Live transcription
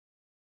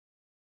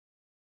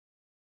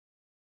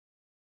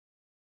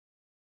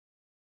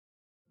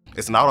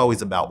It's not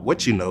always about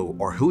what you know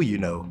or who you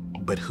know,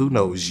 but who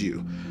knows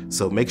you.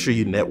 So make sure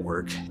you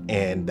network,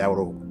 and that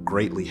will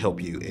greatly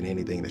help you in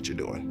anything that you're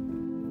doing.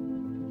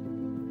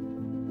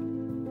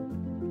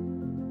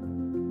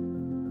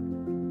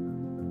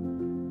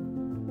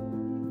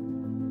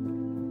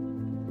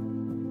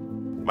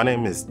 My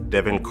name is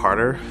Devin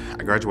Carter.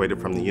 I graduated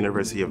from the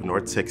University of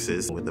North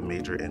Texas with a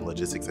major in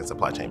logistics and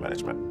supply chain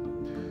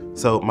management.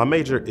 So my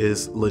major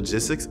is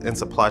logistics and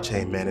supply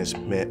chain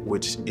management,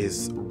 which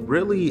is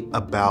really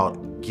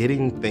about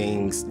getting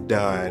things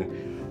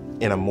done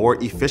in a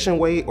more efficient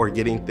way, or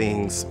getting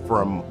things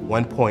from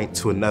one point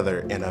to another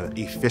in an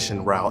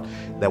efficient route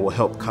that will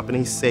help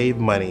companies save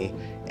money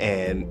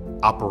and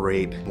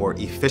operate more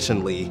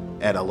efficiently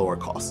at a lower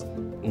cost.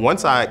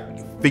 Once I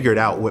figured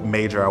out what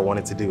major I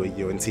wanted to do at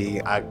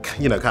UNT, I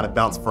kind of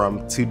bounced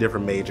from 2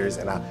 different majors,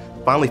 and I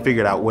finally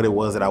figured out what it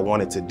was that I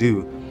wanted to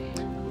do.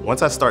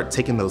 Once I started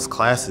taking those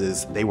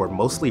classes, they were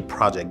mostly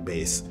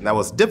project-based. And that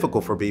was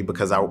difficult for me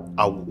because I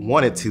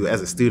wanted to,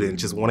 as a student,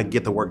 just want to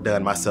get the work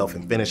done myself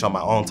and finish on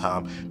my own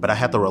time, but I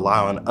had to rely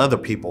on other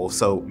people.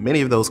 So many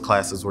of those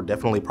classes were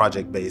definitely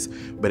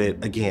project-based, but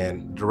it,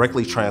 again,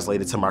 directly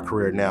translated to my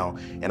career now,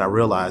 and I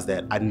realized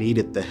that I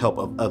needed the help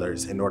of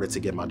others in order to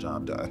get my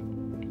job done.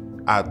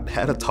 I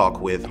had a talk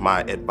with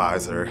my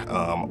advisor,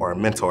 or a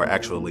mentor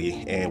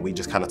actually, and we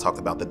just kind of talked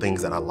about the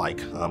things that I like,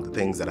 the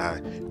things that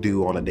I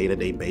do on a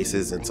day-to-day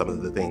basis, and some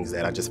of the things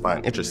that I just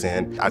find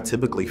interesting. I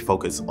typically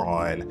focus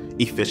on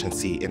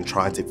efficiency and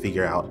trying to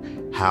figure out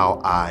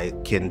how I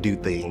can do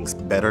things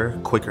better,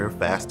 quicker,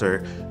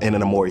 faster, and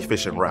in a more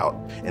efficient route,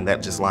 and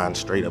that just lines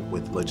straight up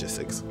with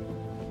logistics.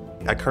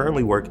 I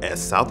currently work at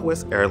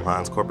Southwest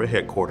Airlines corporate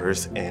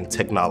headquarters in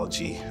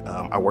technology.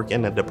 I work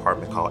in a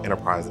department called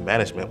Enterprise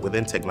Management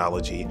within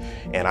technology,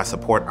 and I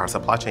support our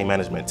supply chain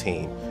management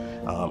team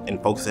in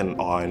focusing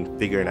on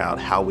figuring out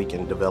how we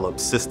can develop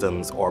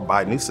systems or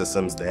buy new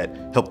systems that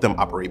help them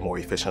operate more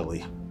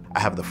efficiently.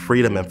 I have the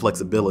freedom and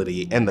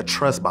flexibility and the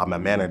trust by my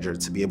manager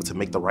to be able to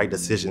make the right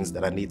decisions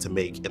that I need to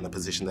make in the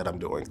position that I'm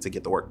doing to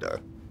get the work done.